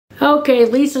Okay,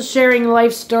 Lisa sharing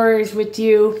life stories with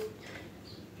you.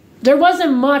 There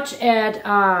wasn't much at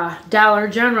Dollar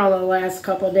General the last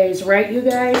couple of days, right, you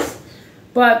guys?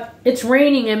 But it's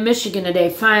raining in Michigan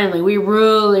today, finally. We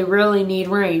really, really need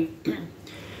rain.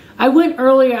 I went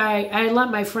earlier. I let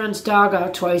my friend's dog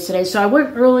out twice today, so I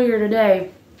went earlier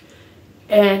today.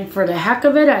 And for the heck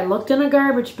of it, I looked in a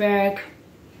garbage bag.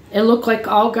 It looked like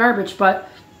all garbage, but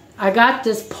I got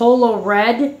this Polo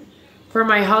Red for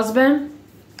my husband.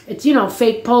 It's, you know,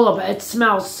 fake Polo, but it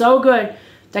smells so good.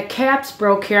 The cap's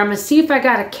broke here. I'm going to see if I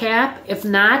got a cap. If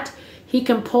not, he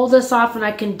can pull this off and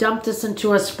I can dump this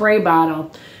into a spray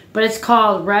bottle. But it's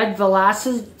called Red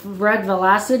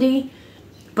Velocity.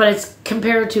 But it's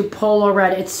compared to Polo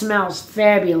Red. It smells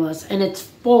fabulous. And it's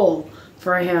full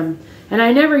for him. And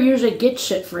I never usually get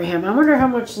shit for him. I wonder how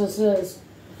much this is.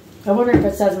 I wonder if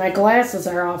it says my glasses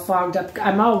are all fogged up.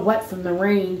 I'm all wet from the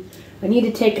rain. I need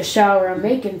to take a shower. I'm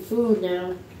making food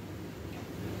now.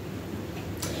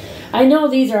 I know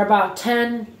these are about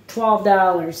 $10,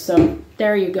 $12, so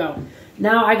there you go.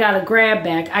 Now I got a grab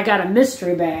bag. I got a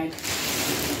mystery bag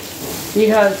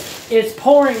because it's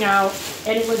pouring out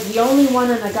and it was the only one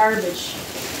in the garbage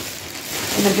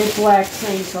in a big black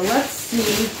thing. So let's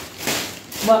see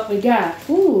what we got.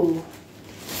 Ooh.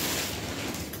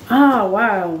 Oh,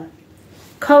 wow.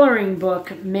 Coloring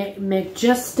book,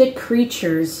 Majestic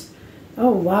Creatures.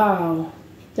 Oh, wow.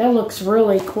 That looks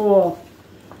really cool.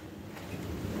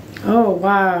 Oh,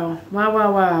 wow. Wow,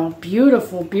 wow, wow.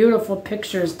 Beautiful, beautiful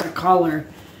pictures to color.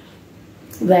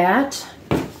 That.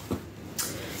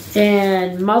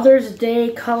 And Mother's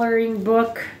Day coloring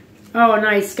book. Oh,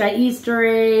 nice. Got Easter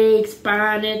eggs,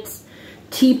 bonnets,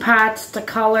 teapots to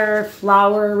color,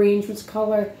 flower arrangements to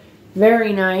color.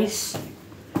 Very nice.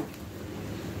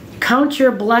 Count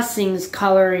Your Blessings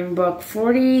coloring book.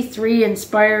 43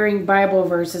 inspiring Bible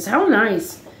verses. How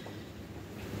nice.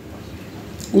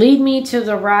 Lead me to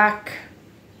the rock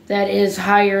that is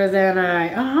higher than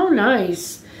I. Oh, how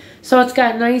nice. So it's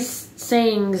got nice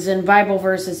sayings and Bible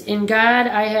verses. In God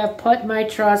I have put my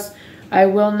trust. I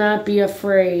will not be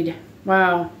afraid.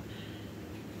 Wow.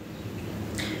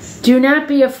 Do not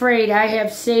be afraid. I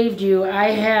have saved you.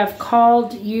 I have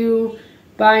called you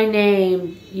by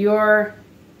name. You are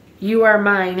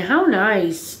mine. How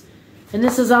nice. And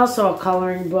this is also a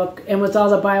coloring book. And with all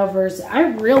the Bible verses. I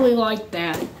really like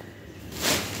that.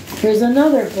 Here's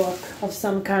another book of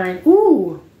some kind.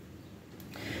 Ooh.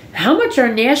 How much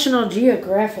are National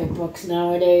Geographic books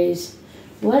nowadays?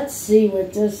 Let's see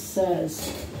what this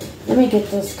says. Let me get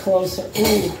this closer.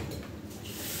 Ooh.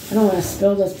 I don't want to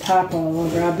spill this pop all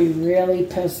over. I'll be really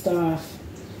pissed off.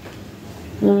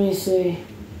 Let me see.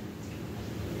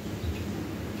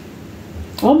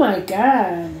 Oh my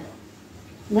God.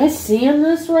 Am I seeing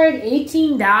this right?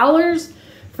 $18?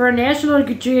 For a National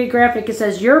Geographic, it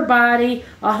says, Your Body,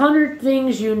 100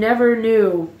 Things You Never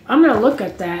Knew. I'm going to look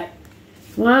at that.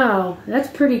 Wow, that's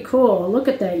pretty cool. Look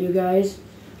at that, you guys.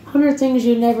 100 Things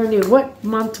You Never Knew. What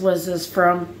month was this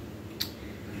from?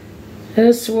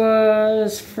 This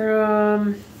was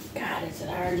from... God, is it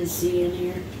hard to see in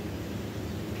here?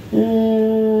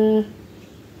 It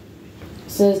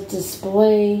says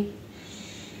display.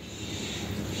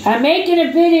 I'm making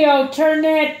a video. Turn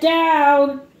that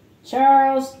down.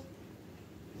 Charles,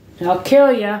 I'll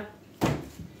kill ya.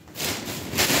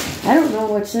 I don't know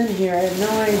what's in here. I have no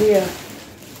idea.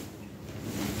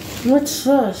 What's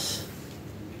this?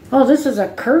 Oh, this is a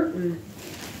curtain.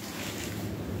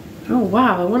 Oh,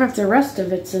 wow. I wonder if the rest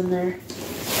of it's in there.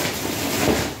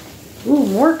 Ooh,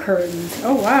 more curtains.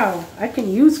 Oh, wow. I can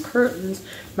use curtains.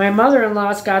 My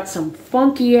mother-in-law's got some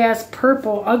funky-ass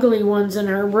purple ugly ones in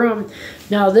her room.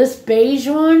 Now, this beige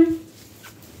one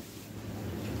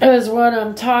is what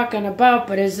I'm talking about,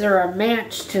 but is there a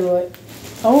match to it?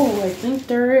 Oh, I think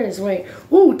there is. Wait.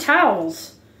 Ooh,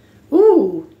 towels.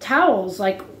 Ooh, towels,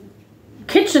 like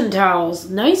kitchen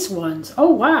towels. Nice ones. Oh,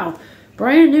 wow.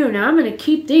 Brand new. Now I'm going to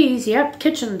keep these. Yep,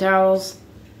 kitchen towels.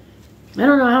 I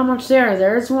don't know how much they are.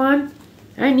 There's one.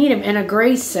 I need them in a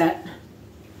gray set.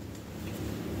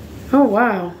 Oh,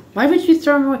 wow. Why would you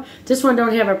throw them away? This one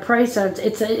don't have a price on it.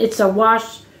 It's a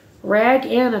wash rag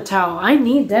and a towel. I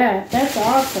need that. That's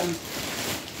awesome.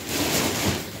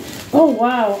 Oh,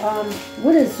 wow.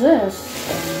 What is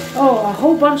this? Oh, a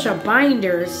whole bunch of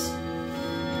binders.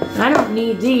 I don't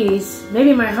need these.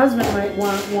 Maybe my husband might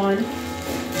want one.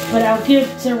 But I'll give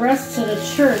the rest to the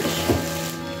church.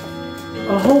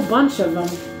 A whole bunch of them.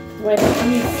 Wait, let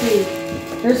me see.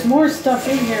 There's more stuff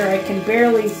in here I can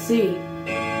barely see.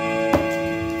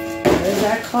 There's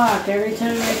that clock every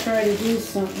time I try to do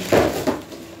something.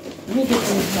 Let me get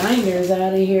these binders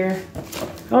out of here.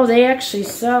 Oh, they actually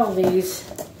sell these.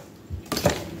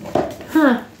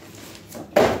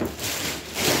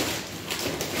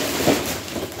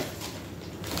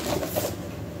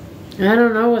 I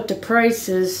don't know what the price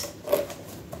is,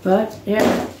 but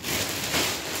yeah.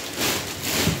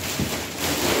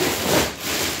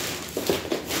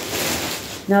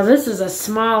 Now this is a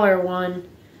smaller one.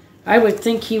 I would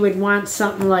think he would want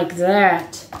something like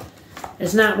that.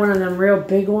 It's not one of them real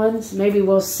big ones. Maybe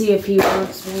we'll see if he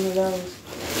wants one of those.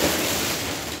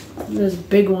 Those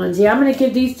big ones. Yeah, I'm going to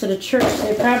give these to the church.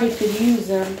 They probably could use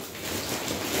them.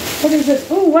 What is this?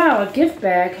 Oh, wow, a gift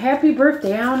bag. Happy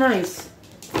birthday. How nice.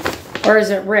 Or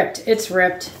is it ripped? It's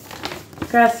ripped.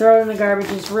 Gotta throw it in the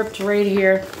garbage. It's ripped right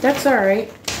here. That's all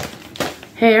right.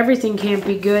 Hey, everything can't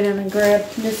be good in a grab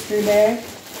mystery bag.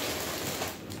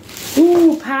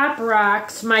 Ooh, Pop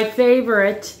Rocks. My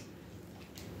favorite.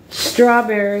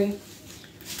 Strawberry.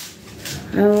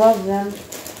 I love them.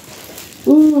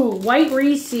 Ooh, White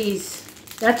Reese's.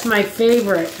 That's my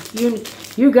favorite.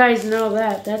 You guys know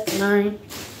that. That's mine.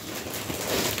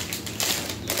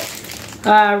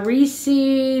 Reese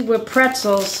with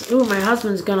pretzels. Ooh, my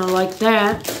husband's gonna like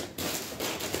that.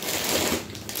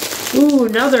 Ooh,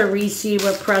 another Reese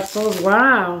with pretzels.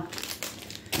 Wow.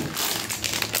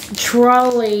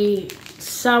 Trolley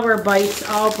Sour Bites,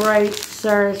 all bright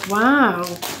stars. Wow.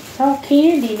 It's all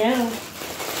candy now.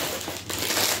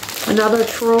 Another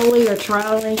trolley or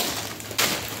trolley.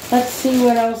 Let's see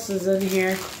what else is in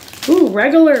here. Ooh,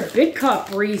 regular big cup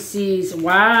Reese's.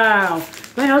 Wow.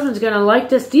 My husband's going to like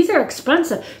this. These are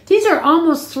expensive. These are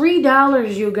almost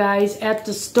 $3, you guys, at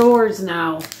the stores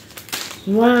now.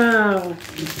 Wow.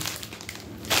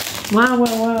 Wow,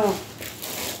 wow, wow.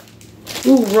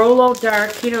 Ooh, Rolo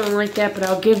Dark. He don't like that, but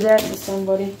I'll give that to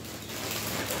somebody.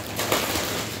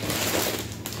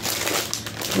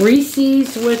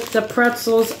 Reese's with the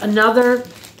pretzels. Another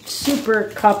super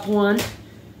cup one.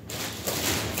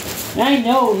 I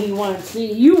know he wants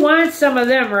these. You want some of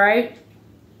them, right?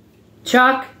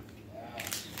 Chuck?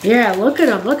 Yeah, look at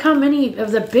them. Look how many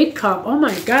of the big cup. Oh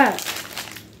my God.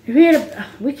 If we had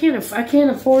I can't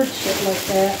afford shit like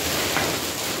that.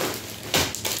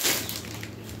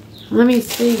 Let me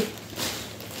see.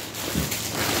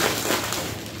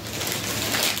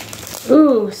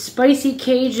 Ooh, spicy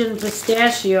Cajun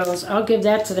pistachios. I'll give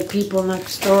that to the people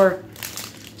next door.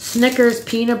 Snickers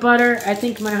peanut butter. I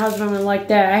think my husband would like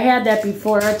that. I had that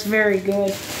before. That's very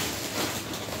good.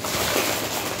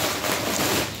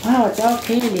 Wow, it's all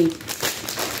candy.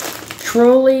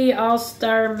 Trolley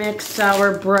All-Star Mix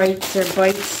Sour Brights or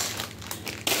Bites.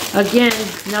 Again,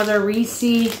 another Reese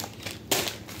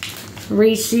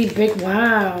big.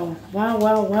 Wow. Wow,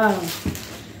 wow, wow.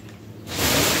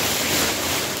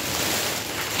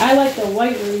 I like the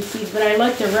white Reese's, but I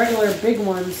like the regular big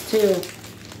ones too.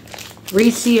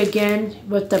 Reese again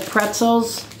with the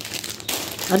pretzels.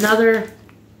 Another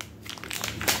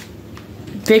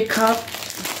big cup.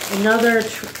 Another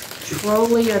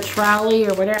trolley or trolley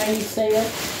or whatever you say it.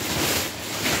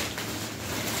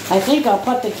 I think I'll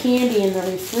put the candy in the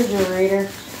refrigerator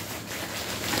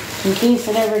in case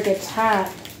it ever gets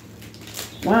hot.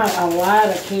 Wow, a lot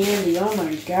of candy. Oh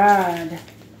my God.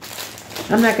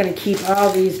 I'm not going to keep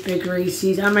all these big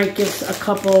Reese's. I might get a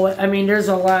couple. I mean, there's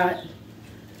a lot.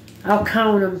 I'll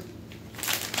count them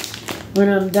when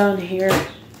I'm done here.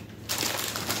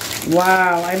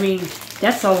 Wow, I mean,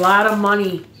 that's a lot of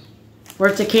money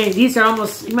worth of candy. These are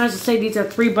almost, you might as well say these are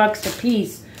 $3 a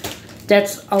piece.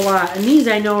 That's a lot. And these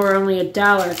I know are only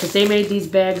 $1 because they made these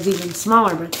bags even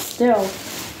smaller, but still.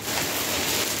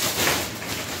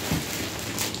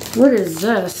 What is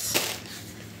this?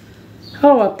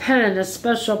 Oh, a pen, a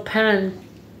special pen.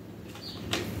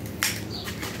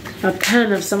 A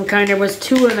pen of some kind. There was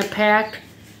 2 in a pack.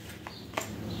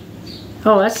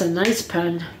 Oh, that's a nice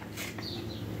pen.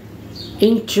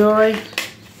 Ink Joy.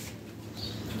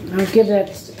 I'll give that,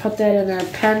 put that in our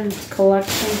pen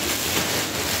collection.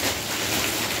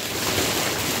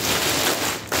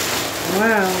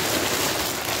 Wow.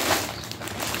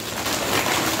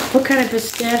 What kind of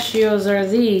pistachios are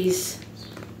these?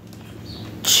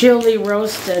 Chili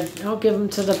roasted. I'll give them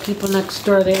to the people next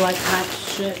door. They like hot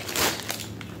shit.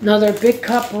 Another big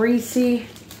cup Reese.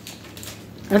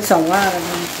 That's a lot of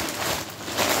them.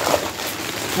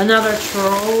 Another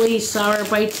trolley Sour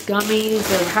Bites gummies.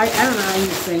 Or I don't know how you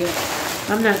say it.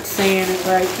 I'm not saying it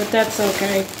right, but that's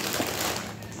okay.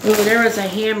 Ooh, there was a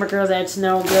hamburger that's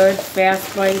no good.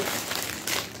 Fast Bite.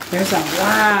 There's a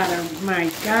lot of, my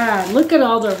God. Look at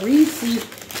all the Reese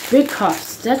big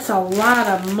cups. That's a lot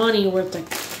of money worth of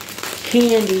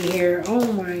candy here.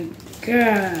 Oh my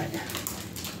God.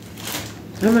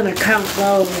 I'm going to count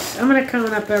those. I'm going to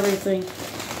count up everything.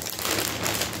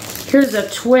 Here's a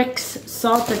Twix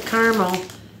salted caramel.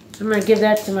 I'm going to give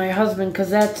that to my husband because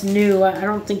that's new. I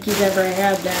don't think he's ever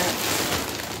had that.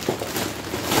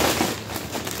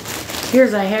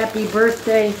 Here's a happy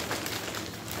birthday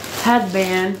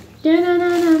headband.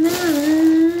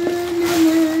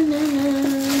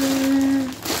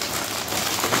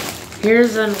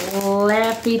 Here's a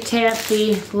Laffy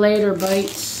Taffy Later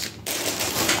Bites.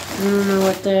 I don't know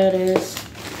what that is.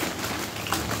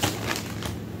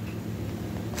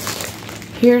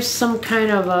 Here's some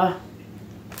kind of a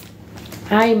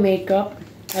eye makeup,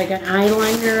 like an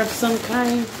eyeliner of some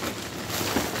kind.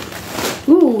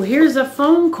 Ooh, here's a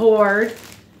phone cord.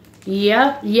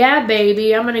 Yep, yeah,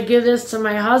 baby. I'm going to give this to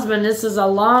my husband. This is a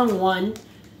long one.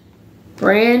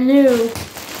 Brand new.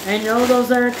 I know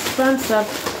those are expensive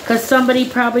because somebody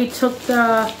probably took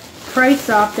the price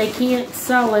off. They can't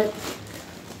sell it.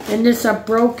 And this is a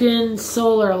broken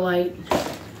solar light.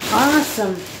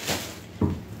 Awesome.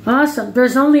 Awesome.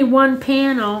 There's only one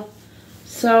panel,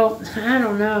 so I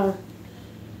don't know.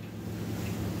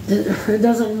 It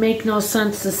doesn't make no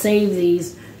sense to save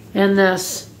these and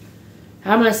this.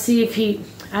 I'm going to see if he...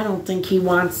 I don't think he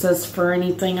wants this for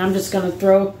anything. I'm just going to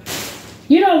throw...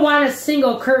 You don't want a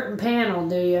single curtain panel,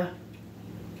 do you?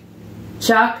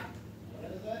 Chuck?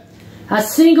 What is that? A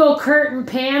single curtain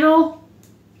panel?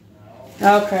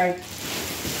 No. Okay.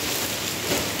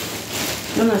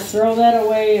 I'm going to throw that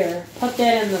away or put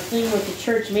that in the thing with the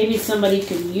church. Maybe somebody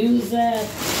could use that.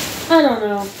 I don't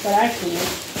know, but I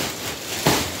can't.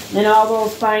 And all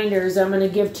those binders I'm going to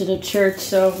give to the church.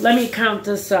 So let me count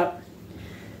this up.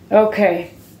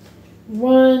 Okay.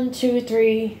 1, 2,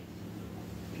 3.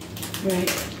 Right.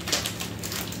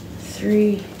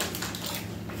 3,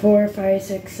 4, 5,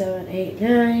 6, 7, 8,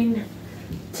 9,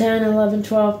 10, 11,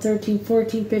 12, 13,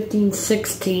 14, 15,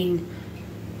 16.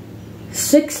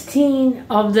 16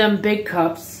 of them big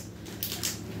cups.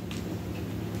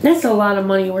 That's a lot of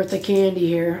money worth of candy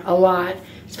here. A lot.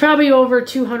 It's probably over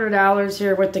 $200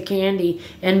 here with the candy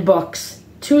and books.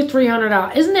 $200 or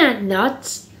 $300. Isn't that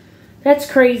nuts?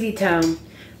 That's crazy town.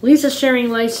 Lisa's sharing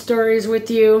life stories with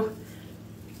you.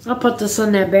 I'll put this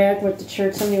on that bag with the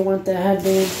church. Somebody want the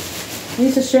headband.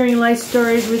 Lisa's sharing life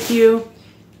stories with you.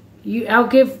 I'll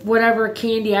give whatever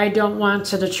candy I don't want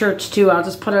to the church too. I'll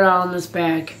just put it all in this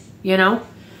bag. You know?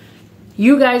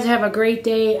 You guys have a great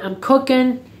day. I'm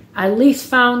cooking. I at least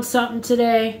found something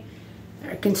today.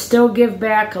 I can still give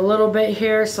back a little bit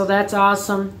here, so that's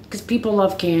awesome. Because people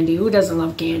love candy. Who doesn't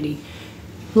love candy?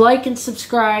 Like and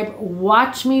subscribe.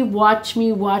 Watch me, watch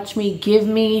me, watch me. Give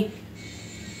me...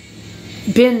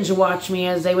 binge watch me,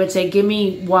 as they would say. Give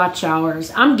me watch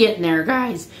hours. I'm getting there,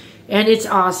 guys. And it's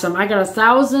awesome. I got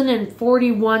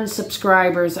 1,041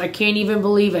 subscribers. I can't even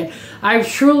believe it. I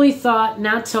truly thought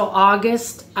not till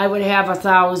August I would have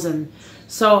 1,000.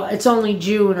 So it's only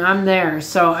June. I'm there.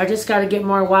 So I just got to get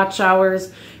more watch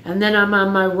hours. And then I'm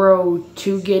on my road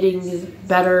to getting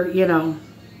better, you know.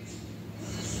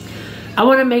 I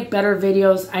want to make better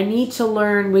videos. I need to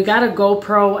learn. We got a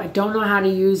GoPro. I don't know how to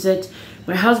use it.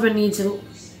 My husband needs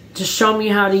to show me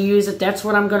how to use it. That's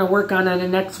what I'm going to work on in the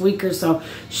next week or so.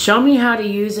 Show me how to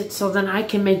use it so then I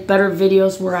can make better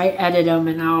videos where I edit them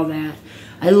and all that.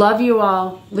 I love you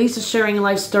all. Lisa's sharing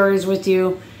life stories with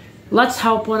you. Let's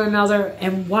help one another.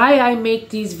 And why I make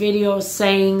these videos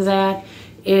saying that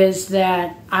is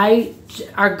that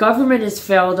our government has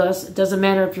failed us. It doesn't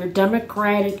matter if you're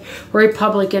Democratic or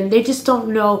Republican. They just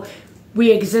don't know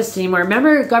we exist anymore.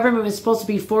 Remember, government was supposed to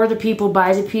be for the people,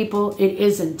 by the people. It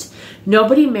isn't.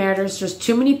 Nobody matters. There's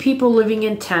too many people living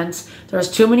in tents. There's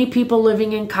too many people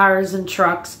living in cars and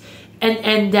trucks.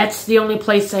 And that's the only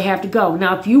place they have to go.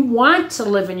 Now, if you want to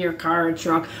live in your car or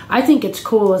truck, I think it's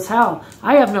cool as hell.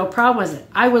 I have no problem with it.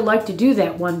 I would like to do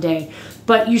that one day.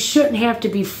 But you shouldn't have to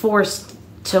be forced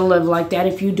to live like that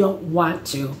if you don't want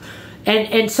to.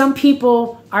 And some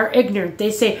people are ignorant.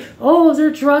 They say, oh, they're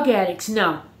drug addicts.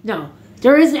 No, no.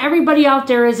 There isn't, everybody out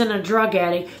there isn't a drug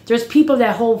addict. There's people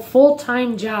that hold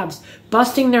full-time jobs,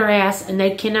 busting their ass, and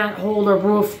they cannot hold a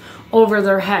roof over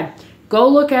their head. Go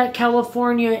look at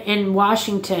California and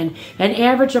Washington. An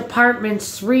average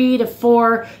apartment's $3,000 to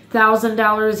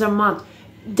 $4,000 a month.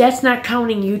 That's not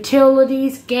counting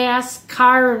utilities, gas,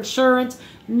 car insurance,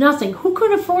 nothing. Who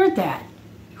could afford that?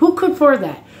 Who could afford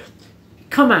that?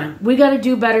 Come on, we got to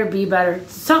do better, be better.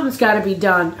 Something's got to be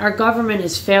done. Our government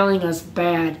is failing us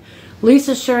bad.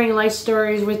 Lisa's sharing life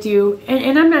stories with you.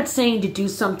 And I'm not saying to do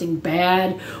something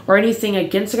bad or anything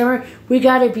against the government. We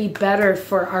got to be better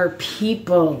for our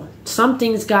people.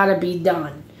 Something's got to be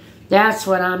done. That's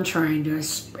what I'm trying to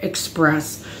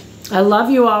express. I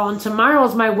love you all. And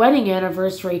tomorrow's my wedding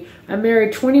anniversary. I'm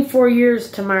married 24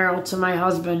 years tomorrow to my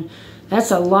husband.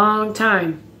 That's a long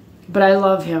time. But I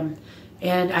love him.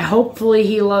 And hopefully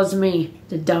he loves me,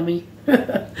 the dummy.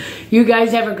 You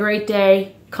guys have a great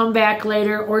day. come back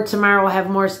later, or tomorrow I'll have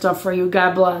more stuff for you.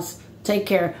 God bless. Take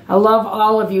care. I love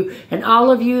all of you. And all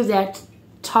of you that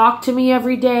talk to me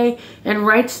every day and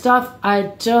write stuff,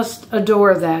 I just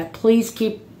adore that. Please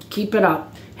keep it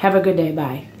up. Have a good day.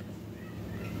 Bye.